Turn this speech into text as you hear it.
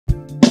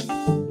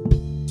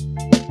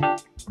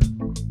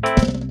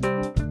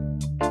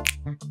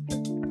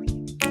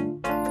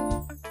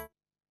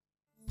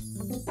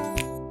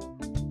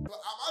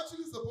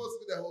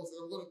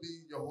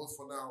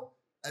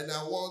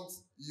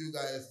you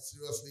guys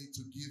seriously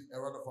to give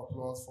a round of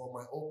applause for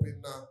my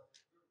opener,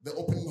 the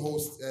opening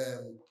host,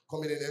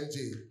 comedian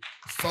MJ.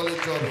 Solid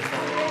job.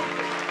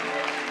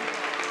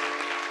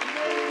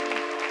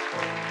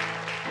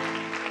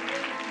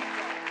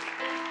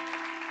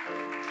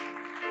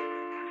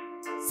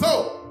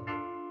 So,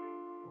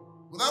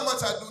 without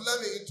much ado,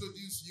 let me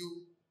introduce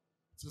you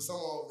to some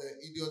of the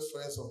idiot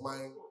friends of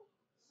mine.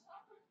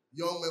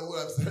 Young men who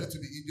have decided to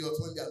be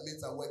idiots when their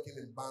mates are working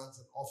in banks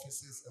and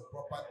offices and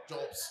proper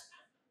jobs.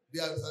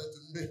 They have decided to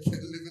make a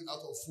living out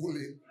of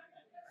fooling.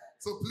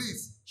 So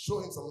please, show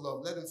him some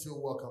love. Let him feel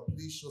welcome.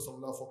 Please show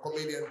some love for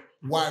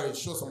Comedianwaris.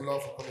 Show some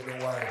love for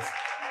Comedianwaris.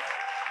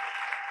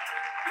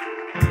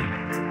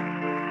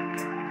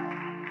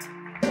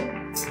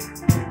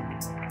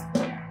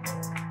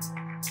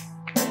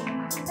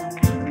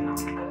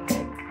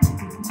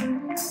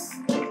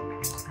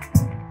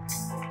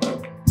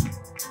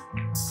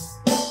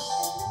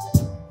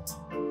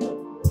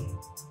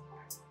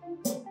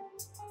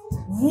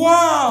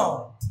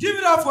 Wow! Give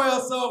it up for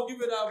yourself.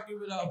 Give it up.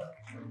 Give it up.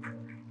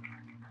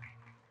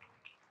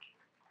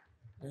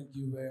 Thank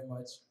you very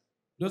much.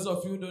 Those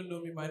of you who don't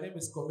know me, my name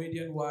is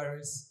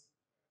Comedianwaris,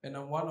 and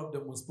I'm one of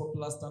the most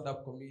popular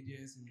stand-up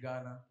comedians in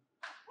Ghana.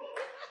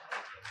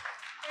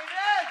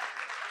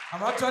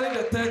 I'm actually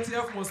the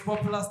 30th most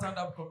popular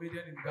stand-up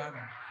comedian in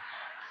Ghana.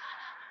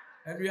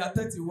 And we are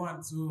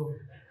 31, so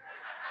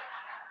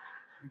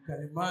you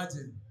can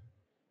imagine.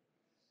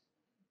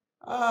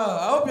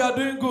 I hope you are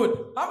doing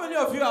good. How many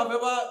of you have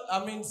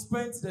ever,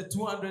 spent the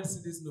 200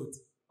 cedis note?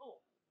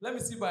 Let me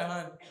see by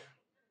hand.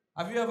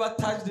 Have you ever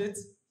touched it?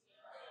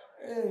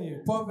 Hey,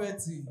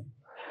 poverty.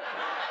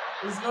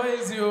 It's not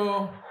easy,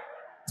 200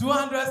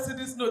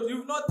 cedis note.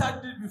 You've not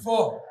touched it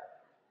before.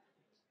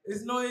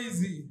 It's not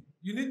easy.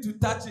 You need to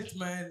touch it,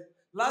 man.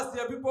 Last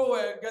year, people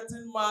were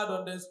getting mad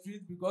on the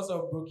street because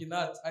of broken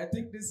heart. I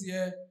think this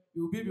year, it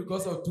will be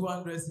because of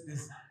 200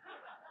 cedis.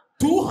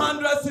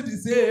 200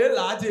 cedis, hey,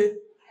 large.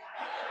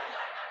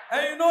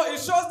 And you know, it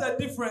shows the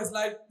difference,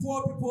 like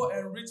poor people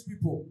and rich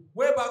people.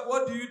 Way back,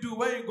 what do you do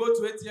when you go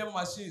to ATM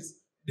machines?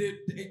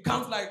 It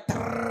comes like,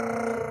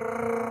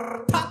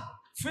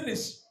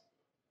 finish.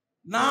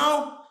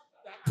 Now,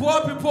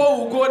 poor people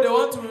will go, they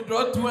want to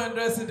withdraw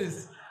 200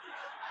 cedis.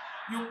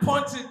 You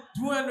punch it,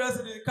 200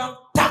 cedis, it comes,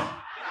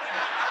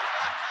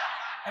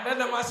 and then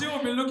the machine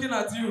will be looking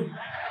at you.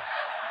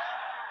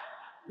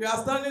 You are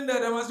standing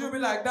there, the machine will be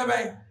like,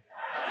 Dabang.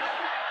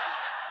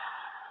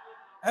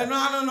 And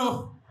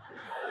no.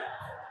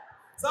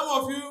 Some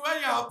of you, when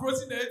you are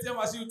approaching the ATM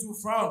machine, to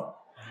frown.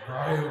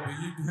 I will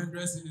be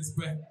 200 cedis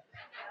back.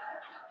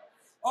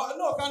 Oh,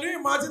 no, can you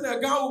imagine a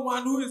guy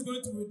woman who is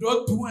going to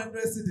withdraw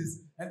 200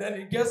 cedis and then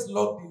he gets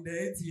locked in the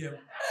ATM?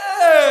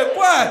 Hey,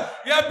 boy,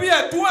 you be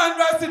at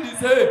 200 cedis,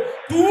 hey,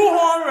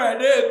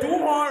 200, hey,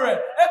 200.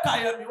 Hey,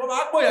 can you be?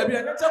 What boy, you be?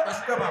 I can't check my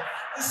sugar.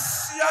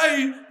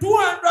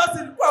 200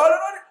 cedis.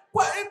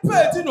 What in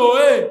pay, you know,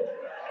 hey?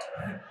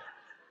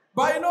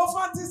 But you know,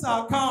 Fantis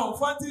are calm.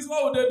 Fantis,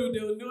 what would they do? They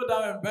will kneel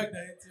down and beg the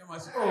ATM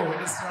machine. Oh,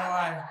 this is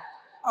why.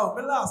 Oh,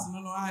 my last,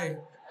 no, I.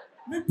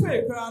 Me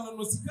pay crown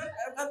no sika.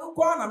 I don't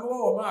go on. I'm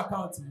over my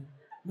account.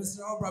 Mr.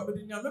 Obra, me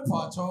didn't me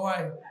patch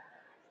why.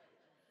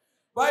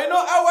 But you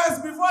know, hours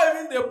before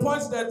even they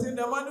punch that thing,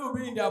 the money will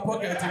be in their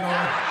pocket. You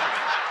know.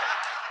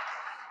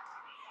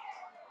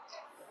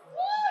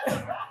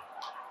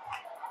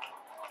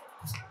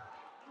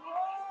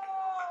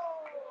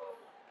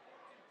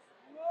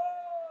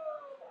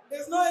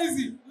 It's not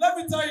easy. Let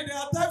me tell you, there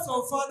are types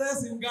of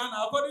fathers in Ghana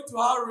according to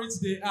how rich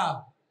they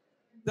are.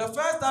 The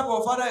first type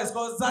of father is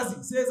called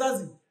Zazi. Say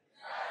Zazi.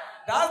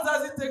 That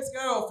Zazi takes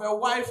care of a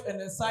wife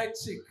and a side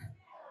chick.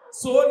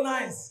 So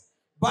nice.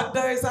 But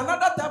there is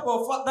another type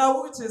of father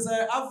which is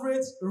an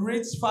average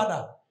rich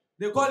father.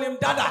 They call him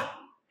Dada.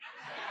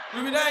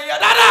 You be there, yeah,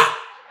 Dada!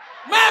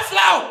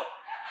 Mayflower!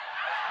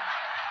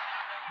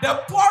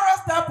 The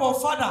poorest type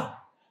of father.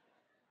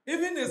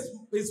 Even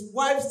his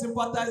wife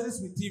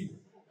sympathizes with him.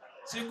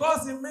 She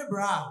calls him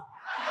Mibra.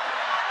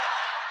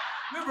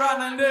 Mibra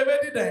and they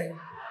ready there.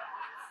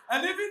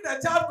 And even the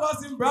child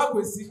calls him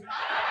Brakwesi.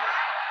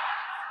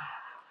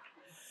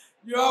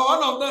 You are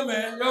one of them,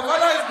 man. Your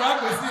father is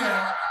Brakwesi,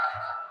 man.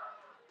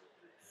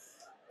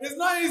 It's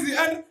not easy.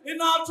 And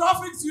in our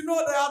traffics, you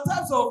know, there are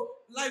types of,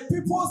 like,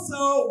 people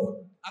sell,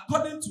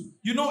 according to,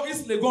 you know,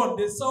 East Legon,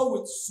 they sell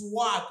with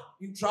swag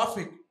in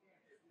traffic.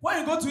 When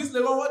you go to East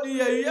Legon, what do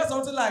you hear? You hear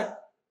something like,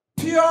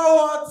 pure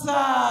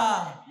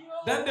water.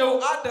 Then they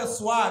will add the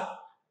swag.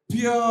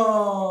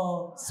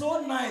 Pure.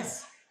 So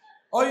nice.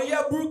 Or you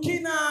hear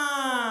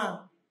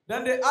Burkina.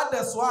 Then they add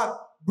the swag.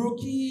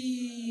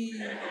 Burki.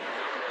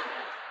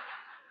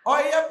 Or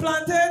you hear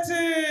plantain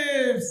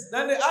chips.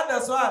 Then they add the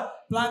swag.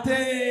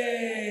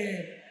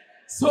 Plantain.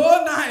 So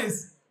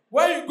nice.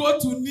 When you go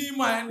to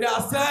Nima and they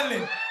are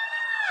selling,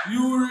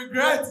 you will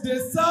regret. They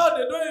sell,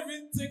 they don't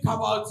even think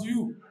about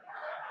you.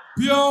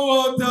 Pure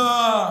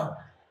water.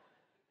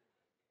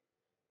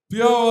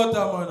 Pure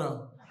water, man.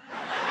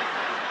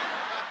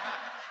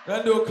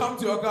 Then they will come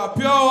to your car.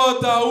 Pure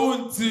water,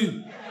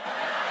 unti.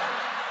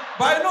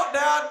 But you know,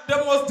 there are the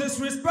most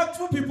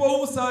disrespectful people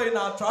who sell in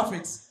our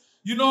traffics.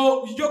 You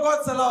know,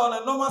 yogurt seller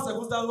on a normal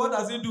circumstance, what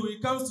does he do? He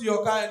comes to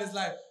your car and it's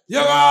like,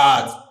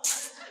 yogurt!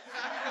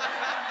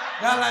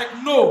 They're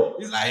like, no.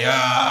 He's like,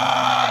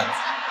 yogurt!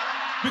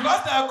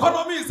 Because the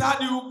economy is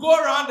hard, you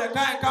go around the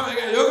car and come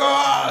again,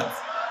 yogurt!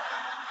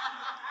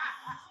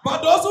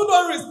 But those who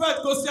don't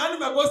respect Kosiani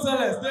Mego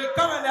sellers, they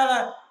come and they're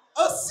like,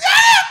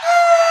 Osiani!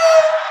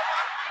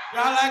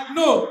 They're like,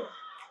 no.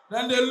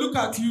 Then they look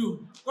at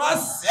you.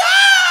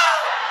 Kosiani!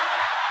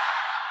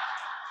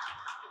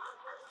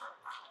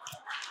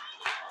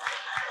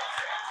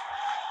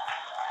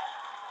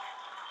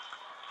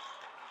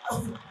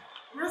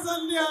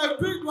 Recently, I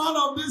picked one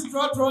of these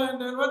trotro,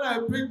 and then when I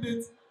picked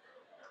it,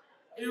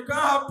 you can't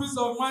have peace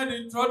of mind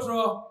in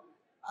trotro.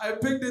 I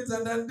picked it,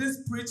 and then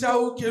this preacher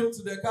who came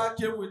to the car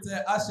came with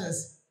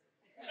ashes.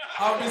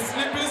 I'll be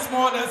sleeping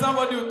small, then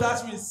somebody will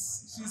touch me.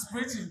 She's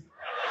preaching.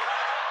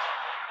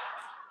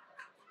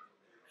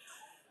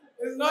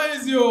 It's not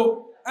easy.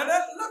 And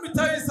then let me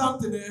tell you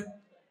something.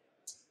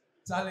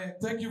 Charlie,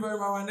 thank you very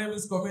much. My name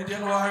is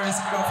Comedianwaris.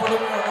 You can follow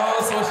me on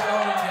all social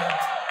media.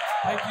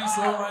 Thank you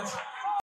so much.